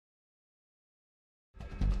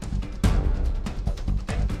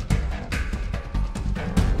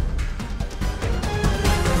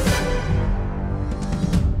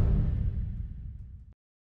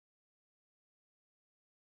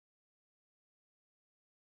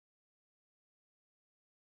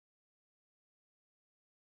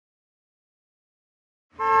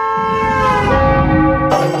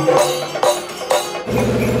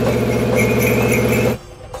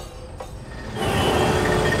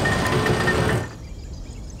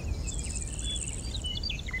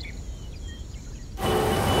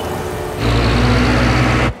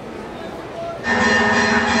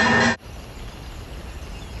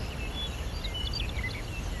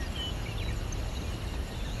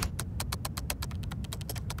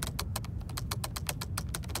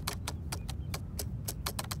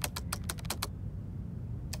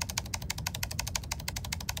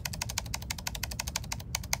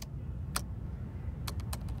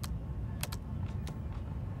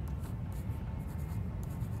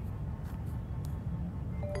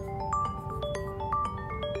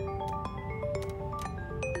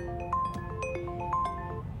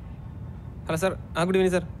Hello sir. Good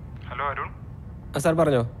evening sir. Hello Arun. Sir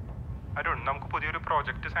പറഞ്ഞോ. അരുൺ, നമുക്ക് പുതിയൊരു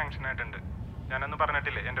പ്രോജക്റ്റ് സാങ്ഷൻ ആയിട്ടുണ്ട്. ഞാനൊന്ന്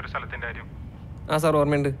പറഞ്ഞിട്ടില്ലേ എൻ്റെ ഒരു സ്ഥലത്തിൻ്റെ കാര്യം? സാർ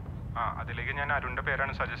ഓർമ്മയുണ്ട്. അതിലേക്ക് ഞാൻ അരുണിൻ്റെ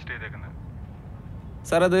പേരാണ് സജസ്റ്റ് ചെയ്തേക്കുന്നത്.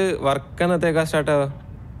 സാർ അത് വർക്ക് എന്നത്തേക്കാ സ്റ്റാർട്ട് ആവുക?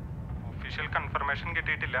 ഒഫീഷ്യൽ കൺഫർമേഷൻ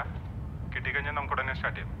കിട്ടിയിട്ടില്ല. കിട്ടിക്കഴിഞ്ഞാൽ നമുക്ക് ഉടനെ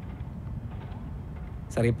സ്റ്റാർട്ട് ചെയ്യാം.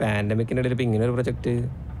 സാർ ഈ പാൻഡമിക്കിൻ്റെ ഇടയിൽ ഇപ്പം ഇങ്ങനെ ഒരു പ്രൊജക്റ്റ്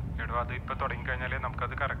എടോ, അത് ഇപ്പോൾ തുടങ്ങിക്കഴിഞ്ഞാലേ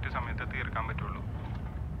നമുക്കത് കറക്റ്റ് സമയത്ത് തീർക്കാൻ പറ്റുള്ളൂ.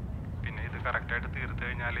 പിന്നെ ഇത് കറക്റ്റായിട്ട് തീർത്ത്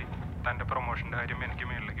കഴിഞ്ഞാൽ തൻ്റെ പ്രൊമോഷൻ്റെ കാര്യം എനിക്ക്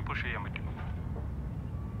മേളിലേക്ക് പുഷ് ചെയ്യാൻ പറ്റും.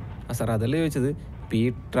 സാർ അതല്ലേ ചോദിച്ചത്. ഇപ്പം ഈ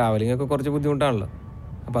ട്രാവലിംഗ് ഒക്കെ കുറച്ച് ബുദ്ധിമുട്ടാണല്ലോ,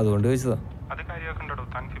 അപ്പോൾ അതുകൊണ്ട് ചോദിച്ചതാ. അത് കാര്യമൊക്കെ ഉണ്ടോ?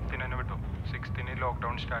 താൻ 5th തന്നെ വിട്ടു. 6th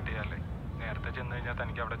lockdown start ചെയ്യാല്ലേ. നേരത്തെ ചെന്ന് കഴിഞ്ഞാൽ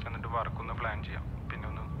തനിക്ക് അവിടെ ചെന്നിട്ട് വർക്കൊന്ന് പ്ലാൻ ചെയ്യാം, പിന്നെ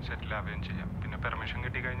ഒന്ന് സെറ്റിൽ ആവുകയും ചെയ്യാം. പിന്നെ പെർമിഷൻ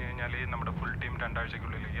കിട്ടിക്കഴിഞ്ഞ് കഴിഞ്ഞാൽ നമ്മുടെ ഫുൾ ടീം 2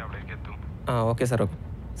 ആഴ്ചക്കുള്ളിലേക്ക് അവിടേക്ക് എത്തും. Okay sir. ഓക്കെ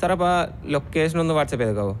സാർ, അപ്പോൾ ആ ലൊക്കേഷൻ ഒന്ന് വാട്സപ്പ്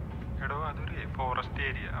ചെയ്തേക്കാവോ? എടോ, അതൊരു ഫോറസ്റ്റ്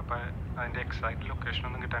ഏരിയ, അപ്പോൾ അതിൻ്റെ എക്സാക്ട് ലൊക്കേഷൻ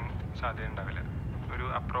ഒന്നും കിട്ടാൻ സാധ്യത ഉണ്ടാവില്ല. ഒരു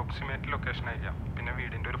അപ്രോക്സിമേറ്റ് ലൊക്കേഷൻ അയക്കാം, പിന്നെ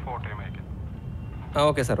വീടിൻ്റെ ഒരു ഫോട്ടോയും അയക്കാം.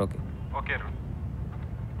 Okay sir. Okay okay Arun.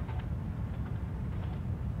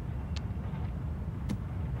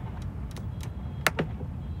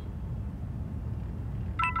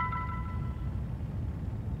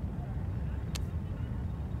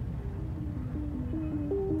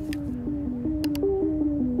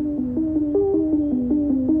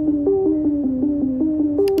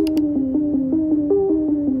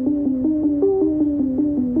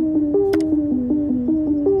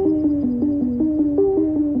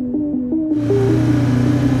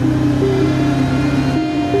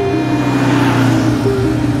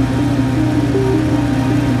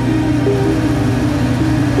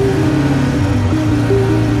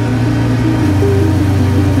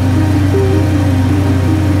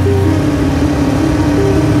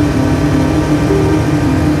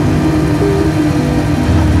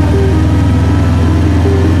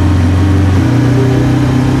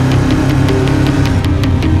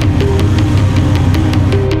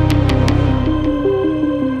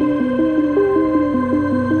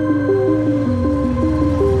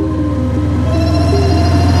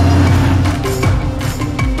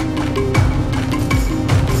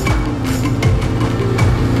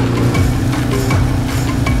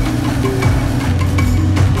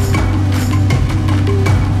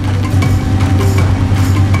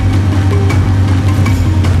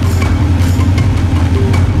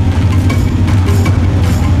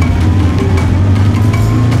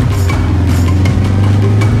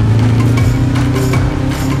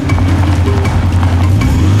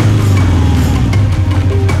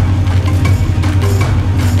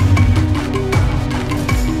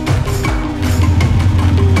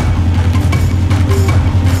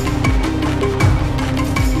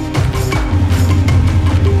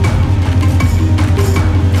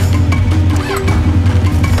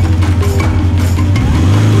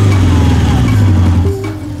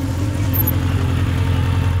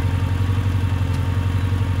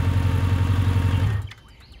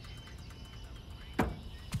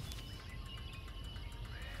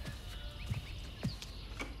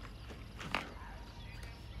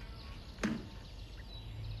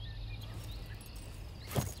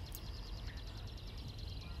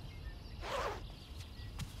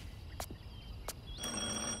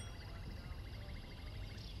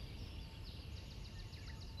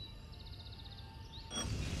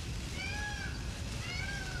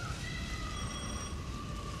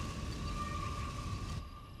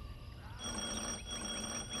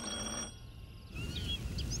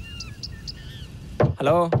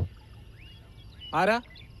 Hello, ആരാ?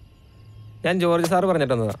 ഞാൻ ജോർജ് സാറ്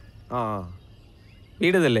പറഞ്ഞിട്ട് വന്നതാ.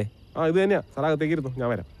 വീട് ഇതല്ലേ? ഇത് തന്നെയാ സാർ. അകത്തേക്ക് ഇരുന്നു, ഞാൻ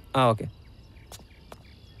വരാം. ഓക്കെ.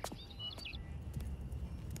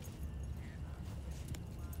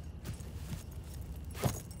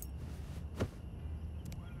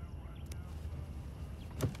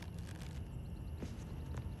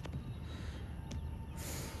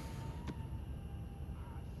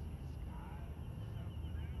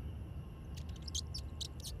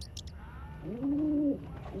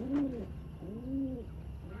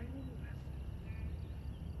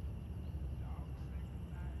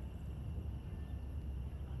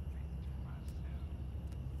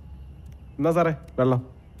 എന്നാ സാറേ വെള്ളം.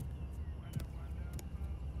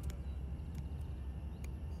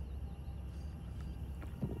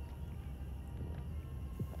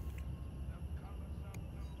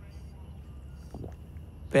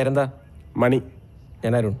 പേരെന്താ? മണി.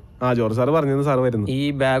 ഞാൻ അരുൺ. ജോർജ് സാറ് പറഞ്ഞത് സാറ് വരുന്നു. ഈ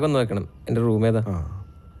ബാഗ് ഒന്ന് വെക്കണം. എൻ്റെ റൂം ഏതാ?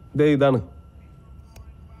 ഇതാണ്.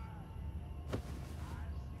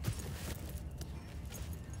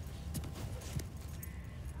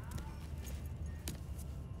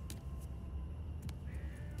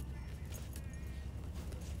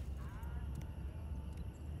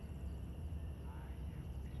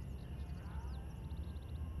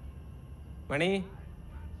 മണി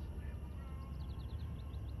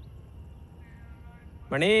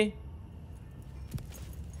മണി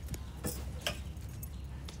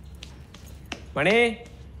മണി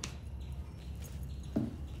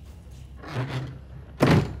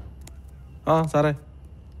ആ സാറേ.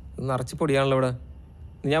 നിറച്ച് പൊടിയാണല്ലോ ഇവിടെ.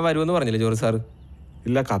 ഞാൻ വരുമെന്ന് പറഞ്ഞില്ലേ ജോർജ് സാറ്?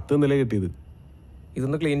 ഇല്ല, കത്ത് ഇന്നലെ കിട്ടിയത്.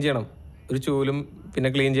 ഇതൊന്ന് ക്ലീൻ ചെയ്യണം. ഒരു ചൂലും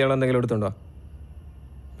പിന്നെ ക്ലീൻ ചെയ്യാനുള്ള എന്തെങ്കിലും എടുത്തുണ്ടോ?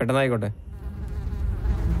 പെട്ടെന്നായിക്കോട്ടെ.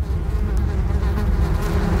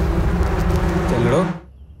 ചെല്ലടോ.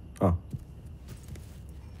 ആ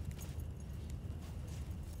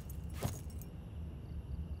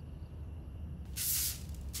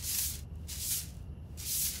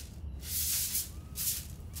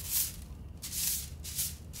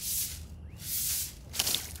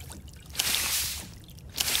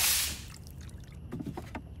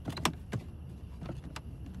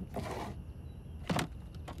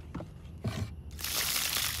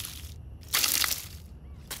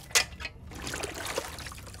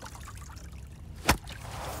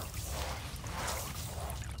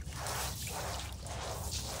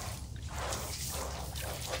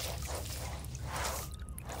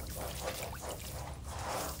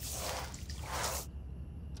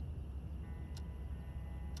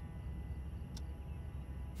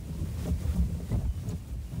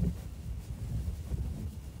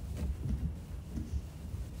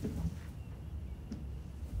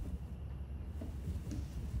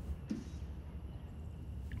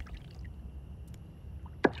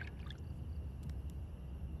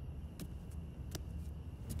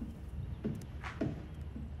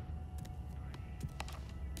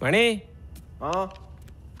മണി. ആ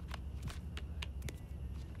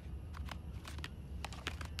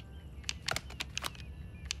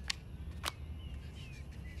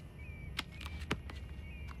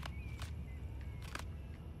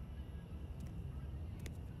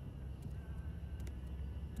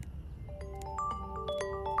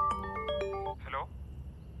ഹലോ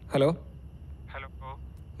ഹലോ ഹലോ.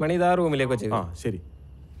 മണി, ഇതാ റൂമിലേക്ക് വെച്ചേക്ക്. ആ ശരി.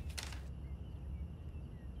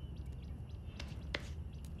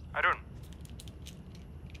 Arun,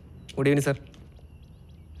 good evening sir.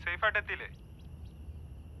 സേഫായിട്ട് എത്തിയില്ലേ?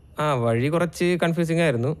 ആ, വഴി കുറച്ച് കൺഫ്യൂസിങ്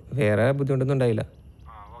ആയിരുന്നു. വേറെ ബുദ്ധിമുട്ടൊന്നും ഉണ്ടായില്ല.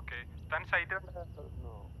 ആ ഓക്കെ. താൻ സൈറ്റ്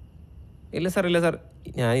ഇല്ല സാർ, ഇല്ല സാർ.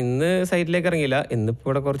 ഞാൻ ഇന്ന് സൈറ്റിലേക്ക് ഇറങ്ങിയില്ല. ഇന്നിപ്പോൾ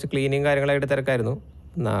ഇവിടെ കുറച്ച് ക്ലീനിങ് കാര്യങ്ങളായിട്ട് തിരക്കായിരുന്നു.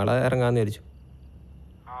 നാളെ ഇറങ്ങാമെന്ന് വിചാരിച്ചു.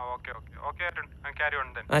 ആ okay okay okay Arun, carry on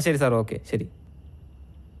then. ആ ശരി സാർ, ഓക്കെ ശരി.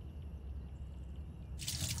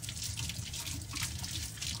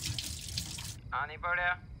 നീ ഇപ്പോൾ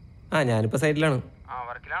എവിടെയാ? ആ, ഞാനിപ്പോൾ സൈറ്റിലാണ്.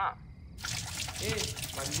 വർക്കിലാണോ?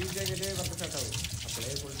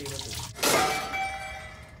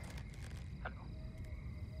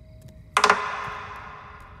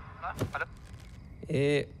 ഹലോ.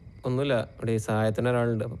 ഒന്നുമില്ല, ഇവിടെ സഹായത്തിന്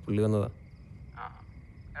ഒരാളുണ്ട്, അപ്പോൾ പുള്ളി വന്നതാ.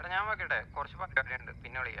 എടാ ഞാൻ വെക്കട്ടെ, കുറച്ച് പരിപാടിയുണ്ട്,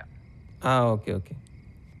 പിന്നെ വിളിക്കാം. ആ ഓക്കെ ഓക്കെ.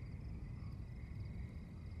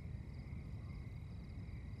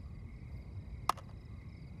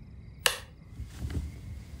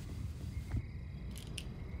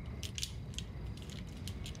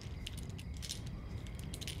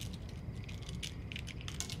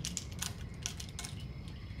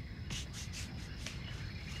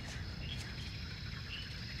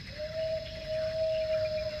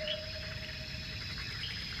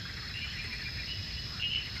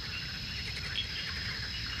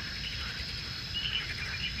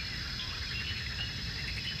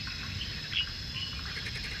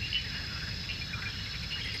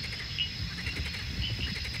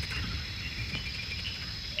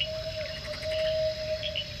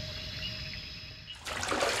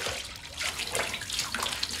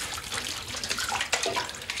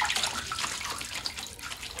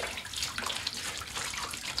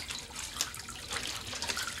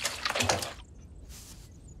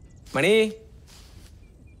 മണി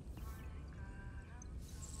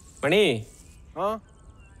മണി. ആ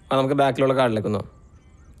നമുക്ക് ബാക്കിലുള്ള കാർഡിലേക്ക് ഒന്നോ.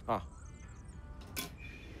 ആ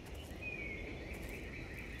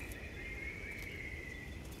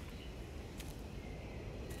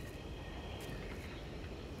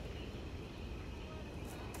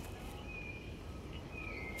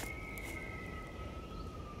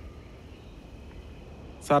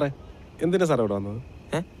സാറേ, എന്തിനാ സാറേ ഇവിടെ വന്നത്?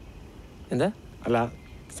 എന്താ? അല്ല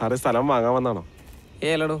സാറേ, സ്ഥലം വാങ്ങാൻ വന്നാണോ?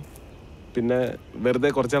 അല്ലടോ. പിന്നെ വെറുതെ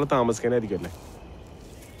കുറച്ചാൾ താമസിക്കാനായിരിക്കും അല്ലേ?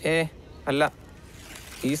 അല്ല,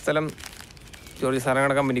 ഈ സ്ഥലം ജോർജ്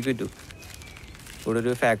സാറങ്ങളുടെ കമ്പനിക്ക് വിറ്റു. ഇവിടെ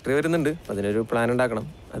ഒരു ഫാക്ടറി വരുന്നുണ്ട്, അതിനൊരു പ്ലാൻ ഉണ്ടാക്കണം,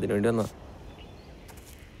 അതിനുവേണ്ടി വന്നാ.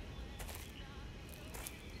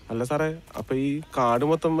 അല്ല സാറേ, അപ്പൊ ഈ കാട്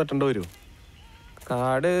മൊത്തം വെട്ടേണ്ടി വരുമോ?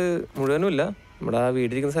 കാട് മുഴുവനും ഇല്ല, നമ്മുടെ ആ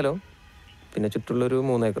വീടിരിക്കുന്ന സ്ഥലവും പിന്നെ ചുറ്റുള്ളൊരു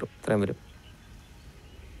 3 ഏക്കറും ഇത്രയും വരും.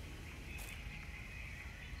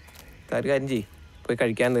 കാര്യം ചെയ്യ്, പോയി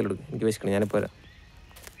കഴിക്കാൻ എന്തെങ്കിലും എടുക്കും. എനിക്ക് വിശക്കണം, ഞാനിപ്പോൾ വരാം.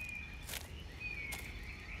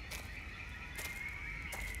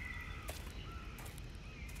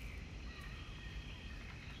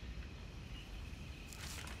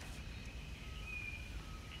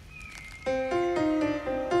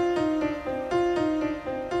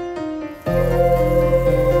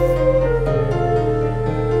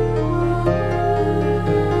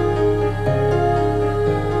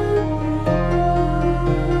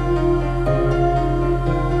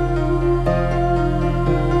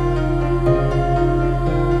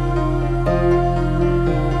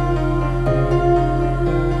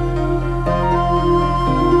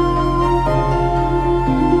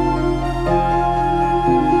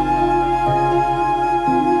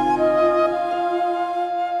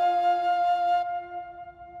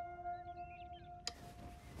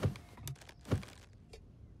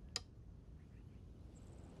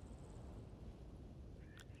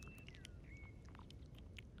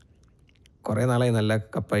 കുറേ നാളായി നല്ല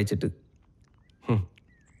കപ്പയച്ചിട്ട്.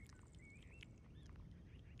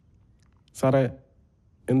 സാറേ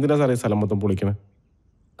എന്തിനാ സാറേ ഈ സ്ഥലം മൊത്തം പൊളിക്കണേ?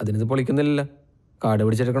 അതിനിത് പൊളിക്കുന്നില്ലല്ലോ, കാട്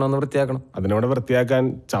പിടിച്ചെടുക്കണമെന്ന് വൃത്തിയാക്കണം. അതിനവിടെ വൃത്തിയാക്കാൻ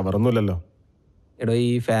ചവറൊന്നുമില്ലല്ലോ. എടോ,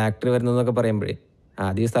 ഈ ഫാക്ടറി വരുന്നതെന്നൊക്കെ പറയുമ്പോഴേ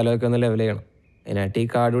ആദ്യം ഈ സ്ഥലമൊക്കെ ഒന്ന് ലെവൽ ചെയ്യണം. അതിനായിട്ട് ഈ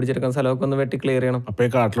കാട് പിടിച്ചെടുക്കുന്ന സ്ഥലമൊക്കെ ഒന്ന് വെട്ടി ക്ലിയർ ചെയ്യണം. അപ്പോൾ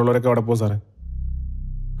ഈ കാട്ടിലുള്ളവരൊക്കെ അവിടെ പോകും സാറേ?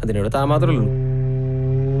 അതിനോട് താൻ മാത്രമേ ഉള്ളൂ.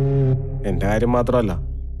 എൻ്റെ കാര്യം മാത്രമല്ല,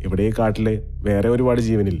 ഇവിടെ ഈ കാട്ടിൽ വേറെ ഒരുപാട്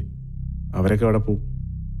ജീവനില്ലേ, അവരൊക്കെ അവിടെ പോവും.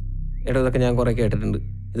 എടോ, ഇതൊക്കെ ഞാൻ കുറേ കേട്ടിട്ടുണ്ട്.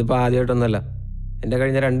 ഇതിപ്പോൾ ആദ്യമായിട്ടൊന്നുമല്ല. എൻ്റെ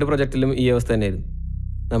കഴിഞ്ഞ 2 പ്രൊജക്റ്റിലും ഈ അവസ്ഥ തന്നെയായിരുന്നു.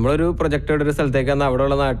 നമ്മളൊരു പ്രൊജക്റ്റോടെ ഒരു സ്ഥലത്തേക്ക് വന്നാൽ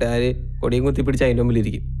അവിടെയുള്ള നാട്ടുകാർ കൊടിയും കുത്തിപ്പിടിച്ച് അതിൻ്റെ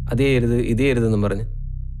മുമ്പിലിരിക്കും. അത് ചെയ്യരുത്, ഇത് ചെയ്യരുതെന്നും പറഞ്ഞ്.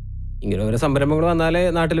 ഇങ്ങനെ ഓരോ സംരംഭങ്ങൾ വന്നാലേ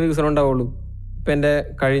നാട്ടിൽ വികസനം ഉണ്ടാവുള്ളൂ. ഇപ്പം എൻ്റെ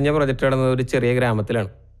കഴിഞ്ഞ പ്രൊജക്റ്റ് നടന്നത് ഒരു ചെറിയ ഗ്രാമത്തിലാണ്.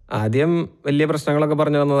 ആദ്യം വലിയ പ്രശ്നങ്ങളൊക്കെ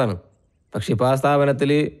പറഞ്ഞു വന്നതാണ്. പക്ഷെ ഇപ്പോൾ ആ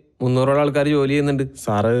സ്ഥാപനത്തിൽ 300 ആൾക്കാർ ജോലി ചെയ്യുന്നുണ്ട്.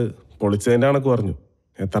 സാറ് പൊളിച്ചതിൻ്റെ കണക്ക് പറഞ്ഞു.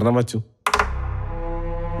 എത്ര എണ്ണം വച്ചു?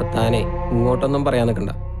 താനേ ഇങ്ങോട്ടൊന്നും പറയാൻ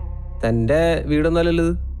നിൽക്കണ്ട. തൻ്റെ വീടൊന്നുമല്ലല്ലോ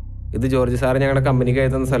ഇത്. ഇത് ജോർജ് സാറ് ഞങ്ങളുടെ കമ്പനിക്ക്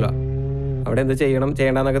എഴുതുന്ന സ്ഥലമാണ്. അവിടെ എന്ത് ചെയ്യണം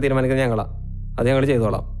ചെയ്യേണ്ടെന്നൊക്കെ തീരുമാനിക്കുന്നത് ഞങ്ങളാണ്. അത് ഞങ്ങൾ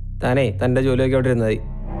ചെയ്തോളാം. താനേ തൻ്റെ ജോലിയൊക്കെ അവിടെ ഇരുന്നത്.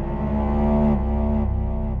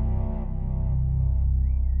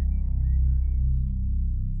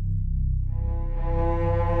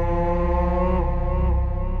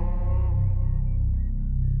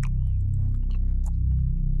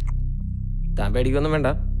 താൻ പേടിക്കൊന്നും വേണ്ട.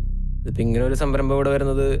 ഇതിപ്പോൾ ഇങ്ങനെ ഒരു സംരംഭം ഇവിടെ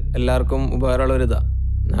വരുന്നത് എല്ലാവർക്കും ഉപകാരമുള്ള ഒരു ഇതാണ്.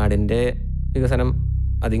 നാടിൻ്റെ വികസനം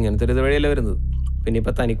അതിങ്ങനത്തെ ഒരു ഇത് വഴിയല്ലേ വരുന്നത്. പിന്നെ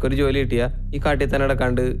ഇപ്പം തനിക്കൊരു ജോലി കിട്ടിയാൽ ഈ കാട്ടിൽ തന്നെ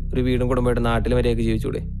അടക്കാണ്ട് ഒരു വീടും കുടുംബമായിട്ട് നാട്ടിൽ വരെയൊക്കെ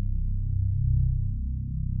ജീവിച്ചൂടെ?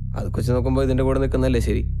 അത് വെച്ച് നോക്കുമ്പോൾ ഇതിൻ്റെ കൂടെ നിൽക്കുന്നതല്ലേ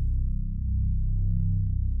ശരി.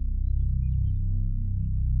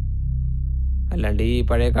 അല്ലാണ്ട് ഈ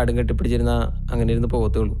പഴയ കാടും കെട്ടിപ്പിടിച്ചിരുന്ന അങ്ങനെ ഇരുന്ന്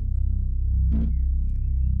പോകത്തുള്ളൂ.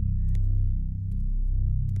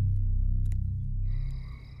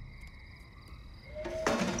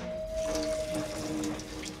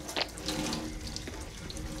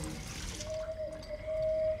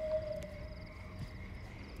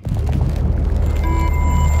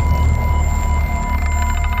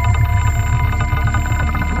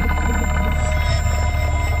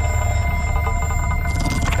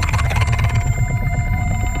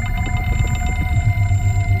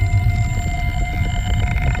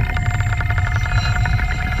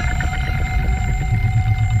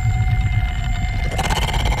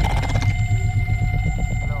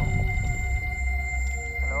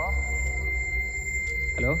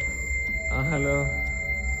 ഹലോ. ഹലോ.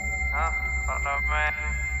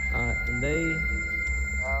 എന്തായി?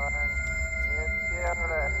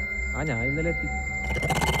 ഞാൻ ഇന്നലെ എത്തി.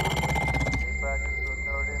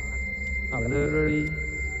 അവിടെ വഴി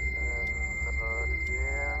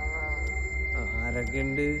ആരൊക്കെ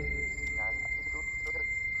ഉണ്ട്?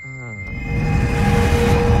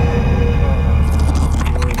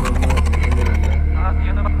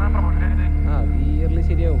 അത് ഇയർലി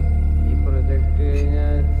ശരിയാവും. ഈ പ്രൊജക്ട്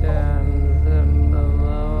കഴിഞ്ഞാൽ ചാൻസ്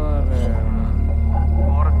ഉണ്ടെന്നാ പറയണ.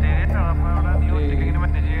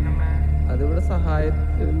 അതിവിടെ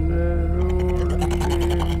സഹായത്തിന്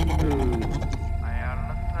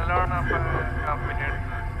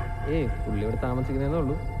പുള്ളി ഇവിടെ താമസിക്കുന്നതേ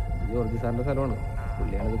ഉള്ളൂ. ജോർജ് സാറിന്റെ സ്ഥലമാണ്.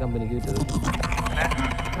 പുള്ളിയാണ് ഇത് കമ്പനിക്ക് വിറ്റത്.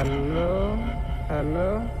 Hello hello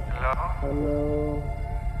hello.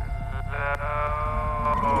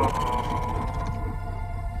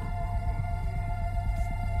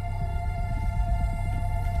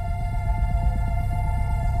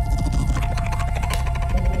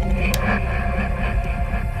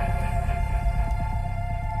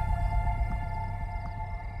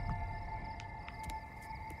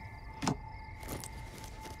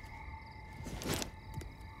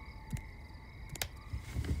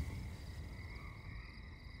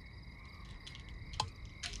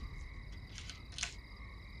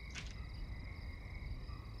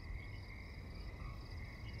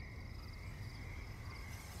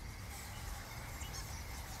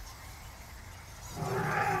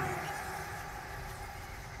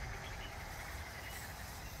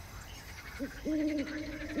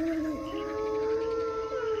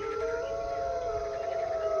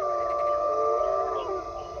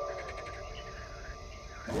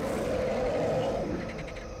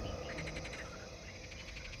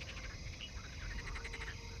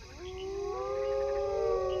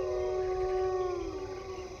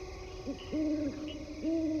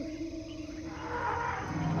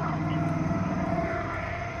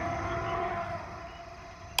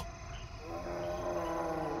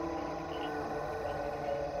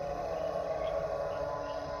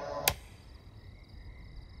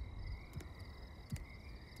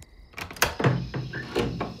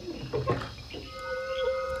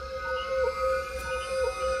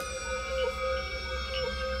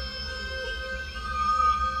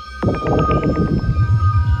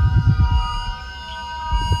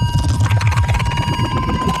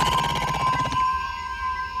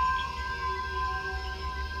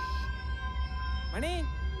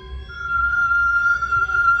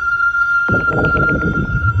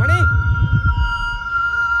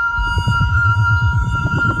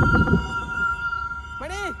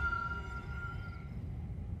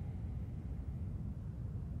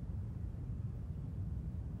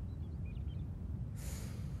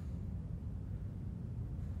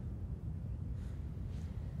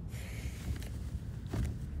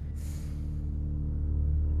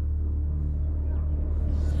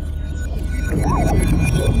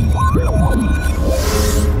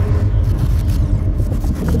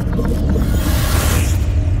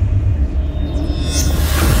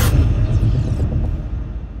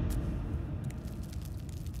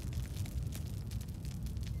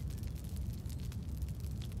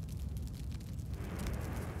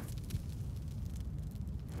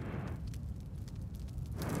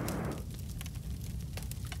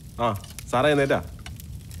 ആ സാറേ എന്നേറ്റാ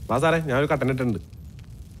വാ സാറേ ഞാനൊരു കട്ടനിട്ടുണ്ട്.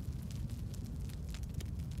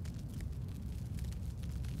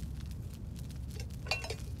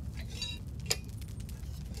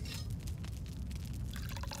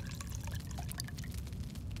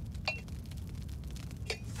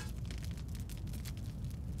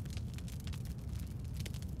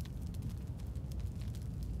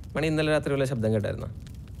 മണി ഇന്നലെ രാത്രി വല്ല ശബ്ദം കേട്ടായിരുന്നോ?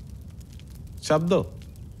 ശബ്ദോ?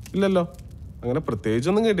 ഇല്ലല്ലോ, അങ്ങനെ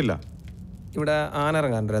പ്രത്യേകിച്ചൊന്നും കേട്ടില്ല. ഇവിടെ ആന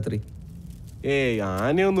ഇറങ്ങാറുണ്ട് രാത്രി? ഏയ്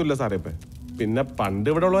ആനയൊന്നുമില്ല സാറേ ഇപ്പം. പിന്നെ പണ്ട്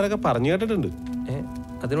ഇവിടെ ഉള്ളവരൊക്കെ പറഞ്ഞു കേട്ടിട്ടുണ്ട്.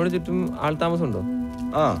 അതിനോട് ചുറ്റും ആൾ താമസമുണ്ടോ?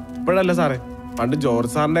 ആ ഇപ്പോഴല്ല സാറേ, പണ്ട്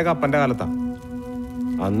ജോർജ് സാറിൻ്റെ ഒക്കെ അപ്പൻ്റെ കാലത്താ.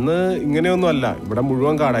 അന്ന് ഇങ്ങനെയൊന്നും അല്ല, ഇവിടെ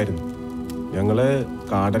മുഴുവൻ കാടായിരുന്നു. ഞങ്ങള്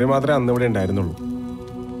കാടര് മാത്രമേ അന്ന് ഇവിടെ ഉണ്ടായിരുന്നുള്ളൂ.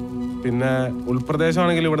 പിന്നെ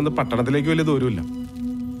ഉൾപ്രദേശമാണെങ്കിൽ ഇവിടെ നിന്ന് പട്ടണത്തിലേക്ക് വലിയ ദൂരമില്ല.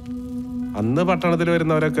 അന്ന് പട്ടണത്തിൽ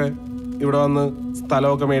വരുന്നവരൊക്കെ ഇവിടെ വന്ന്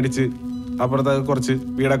സ്ഥലമൊക്കെ മേടിച്ച് അപ്പുറത്തൊക്കെ കുറച്ച്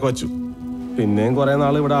വീടൊക്കെ വെച്ചു. പിന്നെയും കുറേ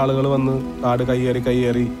നാൾ ഇവിടെ ആളുകൾ വന്ന് കാട്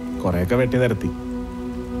കയ്യേറി കുറേയൊക്കെ വെട്ടി നിരത്തി.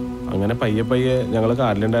 അങ്ങനെ പയ്യെ പയ്യെ ഞങ്ങൾ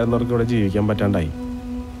കാട്ടിലുണ്ടായിരുന്നവർക്ക് ഇവിടെ ജീവിക്കാൻ പറ്റാണ്ടായി.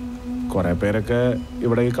 കുറേ പേരൊക്കെ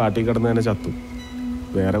ഇവിടെ ഈ കാട്ടിൽ കിടന്ന് തന്നെ ചത്തു.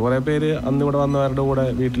 വേറെ കുറേ പേര് അന്ന് ഇവിടെ വന്നവരുടെ കൂടെ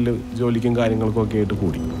വീട്ടിൽ ജോലിക്കും കാര്യങ്ങൾക്കും ഒക്കെ ആയിട്ട്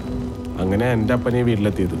കൂടി. അങ്ങനെ എൻ്റെ അപ്പനെ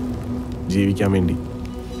വീട്ടിലെത്തിയത് ജീവിക്കാൻ വേണ്ടി.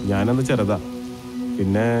 ഞാനന്ന് ചെറുതാ.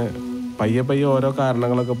 പിന്നെ പയ്യെ പയ്യെ ഓരോ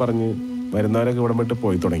കാരണങ്ങളൊക്കെ പറഞ്ഞ് വരുന്നവരൊക്കെ ഇവിടെ വിട്ട്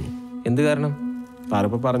പോയി തുടങ്ങി. എന്ത് കാരണം?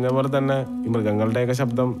 സാറിപ്പോൾ പറഞ്ഞ പോലെ തന്നെ ഈ മൃഗങ്ങളുടെയൊക്കെ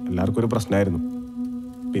ശബ്ദം എല്ലാവർക്കും ഒരു പ്രശ്നമായിരുന്നു.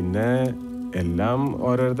 പിന്നെ എല്ലാം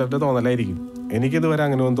ഓരോരുത്തരുടെ തോന്നലായിരിക്കും. എനിക്കിതുവരെ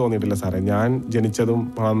അങ്ങനെയൊന്നും തോന്നിയിട്ടില്ല സാറേ. ഞാൻ ജനിച്ചതും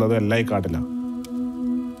വളർന്നതും എല്ലാം ഈ കാട്ടില്ല.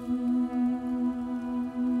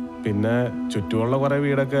 പിന്നെ ചുറ്റുമുള്ള കുറേ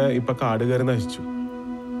വീടൊക്കെ ഇപ്പം കാട് കയറി നശിച്ചു.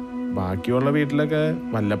 ബാക്കിയുള്ള വീട്ടിലൊക്കെ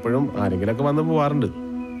വല്ലപ്പോഴും ആരെങ്കിലൊക്കെ വന്ന് പോവാറുണ്ട്.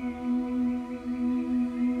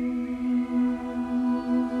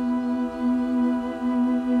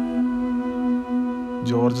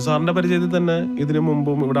 ജോർജ് സാറിൻ്റെ പരിചയത്തിൽ തന്നെ ഇതിനു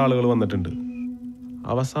മുമ്പും ഇവിടെ ആളുകൾ വന്നിട്ടുണ്ട്.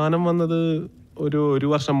 അവസാനം വന്നത് ഒരു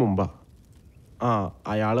വർഷം മുമ്പാ.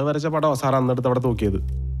 അയാൾ വരച്ച പടം സാർ അന്നെടുത്ത് അവിടെ തൂക്കിയത്.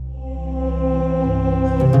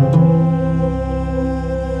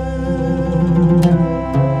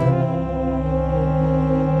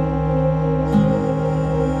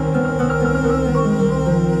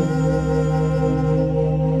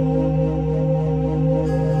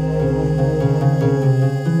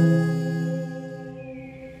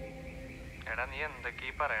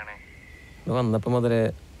 വന്നപ്പോൾ മുതലേ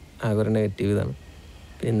ആകെ ഒരു നെഗറ്റീവ് ഇതാണ്.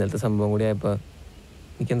 പിന്നെ ഇന്നലത്തെ സംഭവം കൂടി ആയപ്പോൾ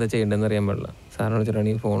എനിക്ക് എന്താ ചെയ്യേണ്ടതെന്ന് അറിയാൻ പാടില്ല. സാറിനെ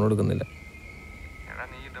വിളിച്ചിട്ടാണെങ്കിൽ ഫോൺ കൊടുക്കുന്നില്ല.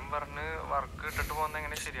 നീ ഇതും പറഞ്ഞ് വർക്ക് ഇട്ടിട്ട് പോകുന്ന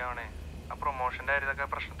എങ്ങനെ ശരിയാവണേ? ആ പ്രൊമോഷൻ്റെ കാര്യത്തൊക്കെ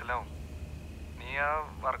പ്രശ്നത്തിലാവും. നീ ആ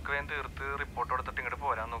വർക്ക് വേഗം തീർത്ത് റിപ്പോർട്ട് കൊടുത്തിട്ട് ഇങ്ങോട്ട്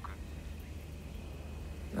പോരാൻ നോക്ക്.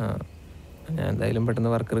 ഞാൻ എന്തായാലും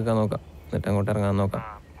പെട്ടെന്ന് വർക്ക് എടുക്കാൻ നോക്കാം. എന്നിട്ട് അങ്ങോട്ട് ഇറങ്ങാൻ നോക്കാം.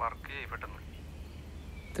 വർക്ക് ചെയ്യ് പെട്ടെന്ന്.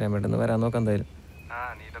 ഇത്രയും പെട്ടെന്ന് വരാൻ നോക്കാം എന്തായാലും.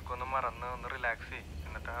 നീ ഇതൊക്കെ ഒന്ന് മറന്ന് ഒന്ന് റിലാക്സ് ചെയ്യ്.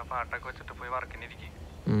 എന്നിട്ട് ആ പാട്ടൊക്കെ വെച്ചിട്ട് പോയി വർക്കിനിരിക്കും.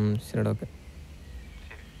 ശരി, okay.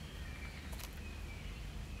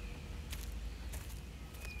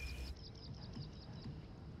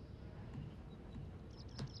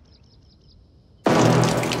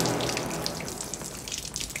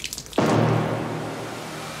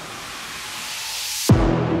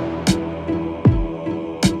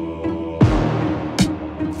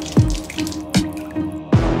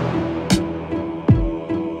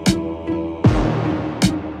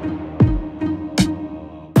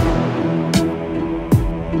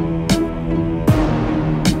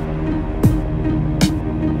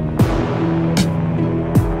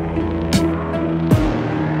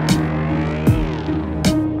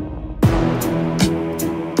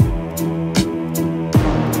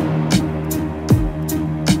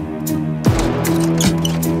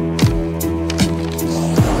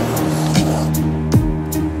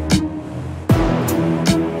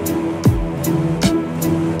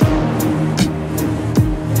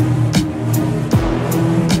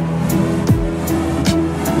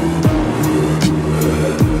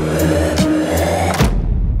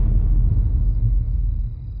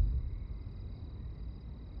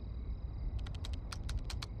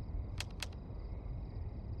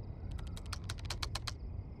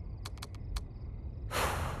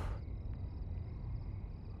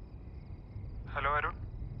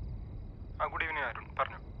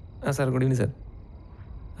 Sir good evening sir.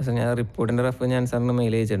 Sir ഞാൻ റിപ്പോർട്ടിൻ്റെ റഫ് ഞാൻ സാറിന്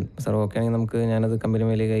മെയിൽ അയച്ചിട്ടുണ്ട്. സാർ ഓക്കെ ആണെങ്കിൽ നമുക്ക് ഞാനത് കമ്പനി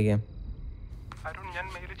മെയിലേക്ക് അയക്കാം. അരുൺ ഞാൻ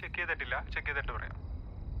മെയിൽ ചെക്ക് ചെയ്തിട്ടില്ല, ചെക്ക് ചെയ്തിട്ട് പറയാം.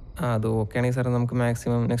 അത് ഓക്കെ ആണെങ്കിൽ സാർ നമുക്ക്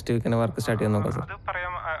മാക്സിമം നെക്സ്റ്റ് വീക്ക് തന്നെ വർക്ക് സ്റ്റാർട്ട് ചെയ്യാൻ നോക്കാം സാർ. അത്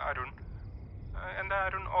പറയാം അരുൺ. എന്താ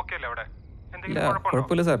അരുൺ ഓക്കെ അല്ലേ അവിടെ? ഇല്ല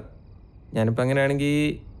കുഴപ്പമില്ല സാർ. ഞാനിപ്പോൾ അങ്ങനെയാണെങ്കിൽ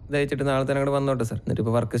ഇത് അയച്ചിട്ട് നാളെ തന്നെ അങ്ങോട്ട് വന്നോട്ടെ സാർ. എന്നിട്ട്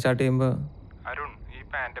ഇപ്പോൾ വർക്ക് സ്റ്റാർട്ട് ചെയ്യുമ്പോൾ അരുൺ ഈ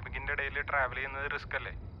പാൻഡമിക്കിൻ്റെ ഇടയിൽ ട്രാവൽ ചെയ്യുന്നത് റിസ്ക്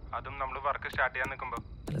അല്ലേ? അതും നമ്മൾ വർക്ക് സ്റ്റാർട്ട് ചെയ്യാൻ നിൽക്കുമ്പോൾ.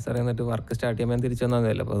 അല്ല സാർ എന്നിട്ട് വർക്ക് സ്റ്റാർട്ട് ചെയ്യുമ്പോൾ ഞാൻ തിരിച്ചു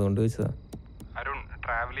വന്നതല്ലേ, അപ്പോൾ അതുകൊണ്ട് ചോദിച്ചതാണ്. അരുൺ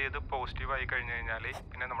ട്രാവൽ ചെയ്ത് പോസിറ്റീവ് ആയി കഴിഞ്ഞ് കഴിഞ്ഞാൽ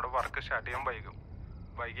പിന്നെ നമ്മുടെ വർക്ക് സ്റ്റാർട്ട് ചെയ്യാൻ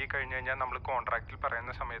വൈകി കഴിഞ്ഞ് കഴിഞ്ഞാൽ നമ്മൾ കോൺട്രാക്റ്റിൽ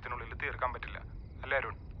പറയുന്ന സമയത്തിനുള്ളിൽ തീർക്കാൻ പറ്റില്ല അല്ലേ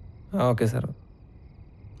അരുൺ? Okay sir.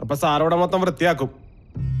 അപ്പൊ സാറോടെ മൊത്തം വൃത്തിയാക്കും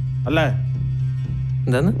അല്ലേ?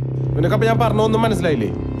 എന്താന്ന് നിനക്കപ്പോൾ ഞാൻ പറഞ്ഞൊന്നും മനസ്സിലായില്ലേ?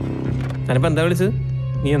 ഞാനിപ്പോൾ എന്താ വിളിച്ചത്?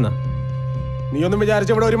 നീ എന്നാ നീ ഒന്നും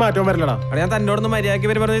വിചാരിച്ച ഇവിടെ ഒരു മാറ്റവും വരില്ലടാ. അവിടെ ഞാൻ തന്നോടൊന്ന് മര്യാദയ്ക്ക്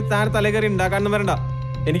പേര് പറഞ്ഞ് താൻ തലേ കയറി ഉണ്ടാക്കാനൊന്നും വരണ്ട.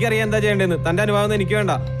 എനിക്കറിയാം എന്താ ചെയ്യേണ്ടതെന്ന്. തൻ്റെ അനുവാദം എനിക്ക്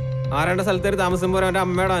വേണ്ട. ആരാണ്ട് സ്ഥലത്തേക്ക് താമസിക്കുമ്പോൾ അവൻ്റെ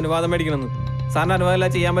അമ്മയുടെ അനുവാദം മേടിക്കണമെന്ന്. സാറിന് അനുവാദം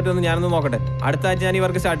എല്ലാം ചെയ്യാൻ പറ്റുമെന്ന് ഞാനൊന്ന് നോക്കട്ടെ. അടുത്ത ആഴ്ച ഞാൻ ഈ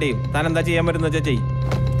വർക്ക് സ്റ്റാർട്ട് ചെയ്യും. താൻ എന്താ ചെയ്യാൻ പറ്റുമെന്ന് വെച്ചാൽ ചെയ്യും.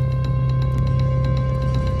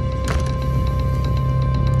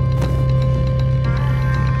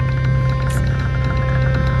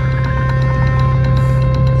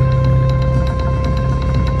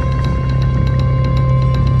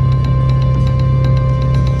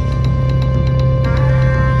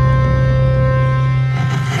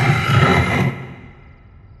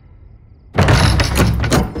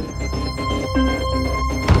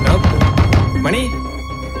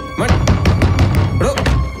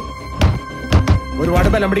 ഒരുപാട്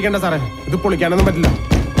ബലം പിടിക്കണ്ട സാറേ, ഇത് പൊളിക്കാനൊന്നും പറ്റില്ല.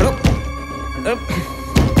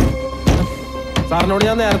 സാറിനോട്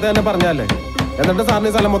ഞാൻ നേരത്തെ തന്നെ പറഞ്ഞല്ലേ, എന്നിട്ട് സാറിന്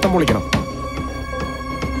ഈ സ്ഥലം മൊത്തം പൊളിക്കണം.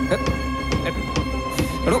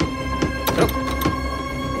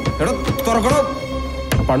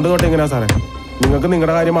 പണ്ട് തൊട്ട് എങ്ങനെയാ സാറേ, നിങ്ങൾക്ക്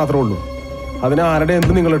നിങ്ങളുടെ കാര്യം മാത്രമേ ഉള്ളൂ. അതിന് ആരുടെ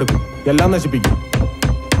എന്ത് നിങ്ങൾ എടുക്കും, എല്ലാം നശിപ്പിക്കും.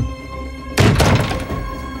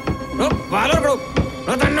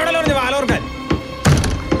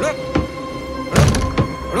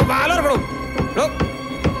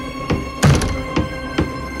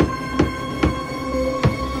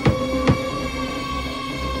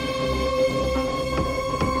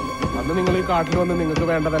 അന്ന് നിങ്ങൾ ഈ കാട്ടിൽ വന്ന് നിങ്ങൾക്ക്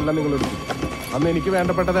വേണ്ടതെല്ലാം നിങ്ങൾ എടുക്കും. അന്ന് എനിക്ക്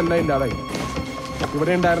വേണ്ടപ്പെട്ടതെല്ലാം ഇല്ലാതായി.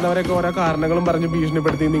 ഇവിടെ ഉണ്ടായിരുന്നവരൊക്കെ ഓരോ കാരണങ്ങളും പറഞ്ഞ്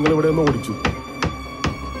ഭീഷണിപ്പെടുത്തി നിങ്ങൾ ഇവിടെ ഒന്ന് ഓടിച്ചു.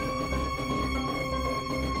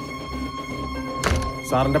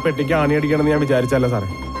 സാറിന്റെ പെട്ടിക്ക് ആണിയടിക്കണമെന്ന് ഞാൻ വിചാരിച്ചല്ല സാറേ.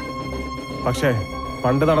 പക്ഷേ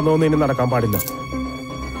പണ്ട് നടന്നൊന്നും ഇനി നടക്കാൻ പാടില്ല.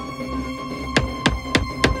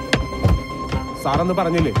 സാറെന്ന്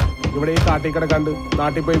പറഞ്ഞില്ലേ ഇവിടെ ഈ കാട്ടിൽ കിടക്കാണ്ട്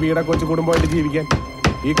നാട്ടിൽ പോയി വീടൊക്കെ വെച്ച് കുടുംബമായിട്ട് ജീവിക്കാൻ?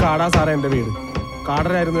 ഈ കാടാ സാറേ എൻ്റെ വീട്.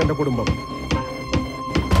 കാടനായിരുന്നു എൻ്റെ കുടുംബം.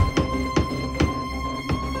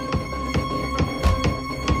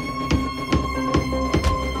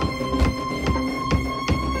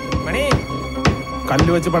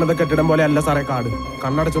 കല്ല് വെച്ച് പണിത കെട്ടിടം പോലെ അല്ല സാറേ കാട്.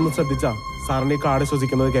 കണ്ണടച്ചൊന്ന് ശ്രദ്ധിച്ചാ സാറിന് ഈ കാട്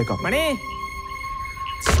ശ്വസിക്കുന്നത് കേൾക്കാം. മണി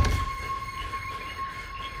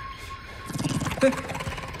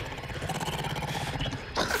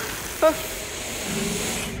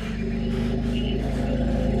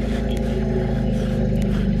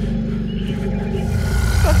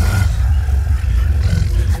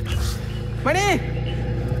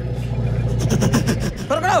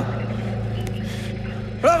തുറക്കണോ?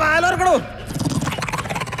 വാലോർക്കണോ?